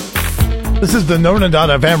This is the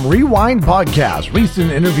Nona.fm Rewind Podcast, recent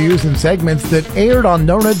interviews and segments that aired on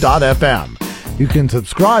Nona.fm. You can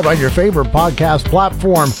subscribe on your favorite podcast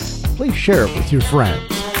platform. Please share it with your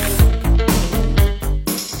friends.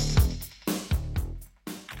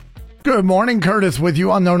 Good morning, Curtis with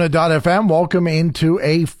you on Nona.fm. Welcome into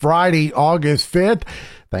a Friday, August 5th.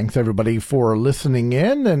 Thanks, everybody, for listening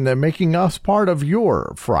in and making us part of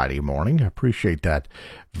your Friday morning. I appreciate that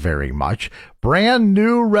very much. Brand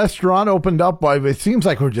new restaurant opened up. It seems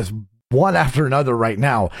like we're just one after another right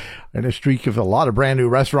now in a streak of a lot of brand new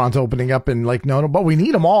restaurants opening up in Lake Nona, but we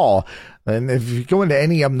need them all. And if you go into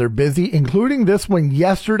any of them, they're busy, including this one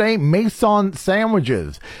yesterday,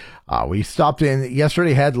 Meson-sandwiches. We stopped in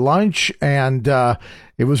yesterday, had lunch, and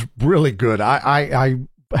it was really good. I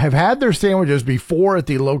have had their sandwiches before at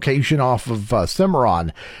the location off of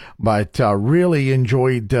Cimarron, but really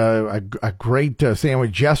enjoyed a great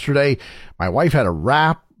sandwich yesterday. My wife had a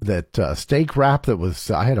wrap, that steak wrap that was,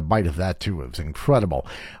 I had a bite of that too. It was incredible.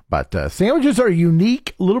 But sandwiches are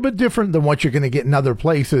unique, a little bit different than what you're going to get in other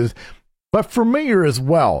places, but familiar as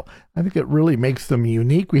well. I think it really makes them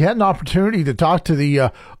unique. We had an opportunity to talk to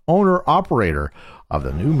the owner-operator of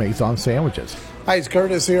the new Meson-sandwiches. Hi, it's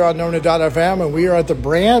Curtis here on Nona.fm, and we are at the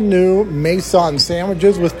brand new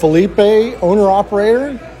Meson-sandwiches with Philippe,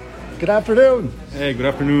 owner-operator. Good afternoon. Hey, good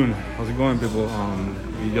afternoon. How's it going, people?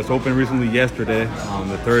 We just opened recently yesterday,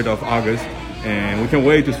 the 3rd of August, and we can't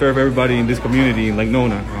wait to serve everybody in this community in Lake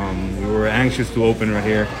Nona. We were anxious to open right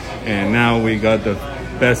here, and now we got the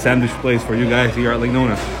best sandwich place for you guys here at Lake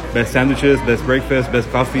Nona. Best sandwiches, best breakfast, best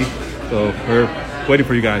coffee. So we're waiting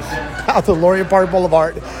for you guys. Out to Laureate Park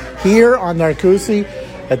Boulevard, here on Narcoossee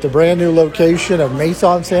at the brand new location of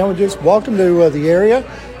Meson-sandwiches. Welcome to the area,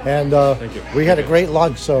 and Thank you. We had a great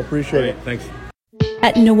lunch, so appreciate it. Thanks.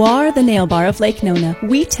 At Noir, the nail bar of Lake Nona,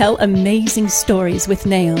 we tell amazing stories with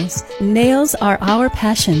nails. Nails are our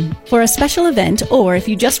passion. For a special event, or if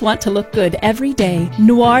you just want to look good every day,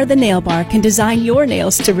 Noir, the nail bar can design your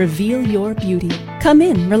nails to reveal your beauty. Come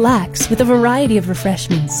in, relax with a variety of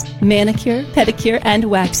refreshments. Manicure, pedicure, and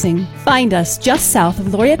waxing. Find us just south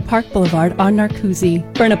of Laureate Park Boulevard on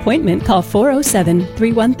Narcoossee. For an appointment, call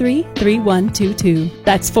 407-313-3122.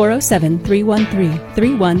 That's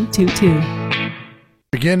 407-313-3122.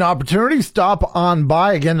 Again, opportunity, stop on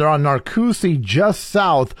by. Again, they're on Narcoossee, just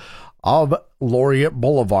south of Laureate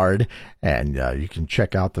Boulevard. And you can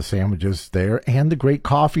check out the sandwiches there and the great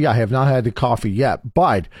coffee. I have not had the coffee yet,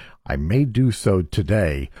 but I may do so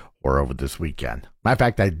today or over this weekend. Matter of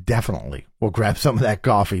fact, I definitely will grab some of that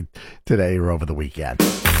coffee today or over the weekend.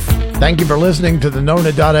 Thank you for listening to the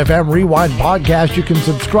Nona.fm Rewind Podcast. You can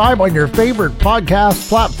subscribe on your favorite podcast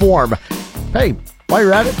platform. Hey, while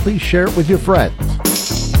you're at it, please share it with your friends.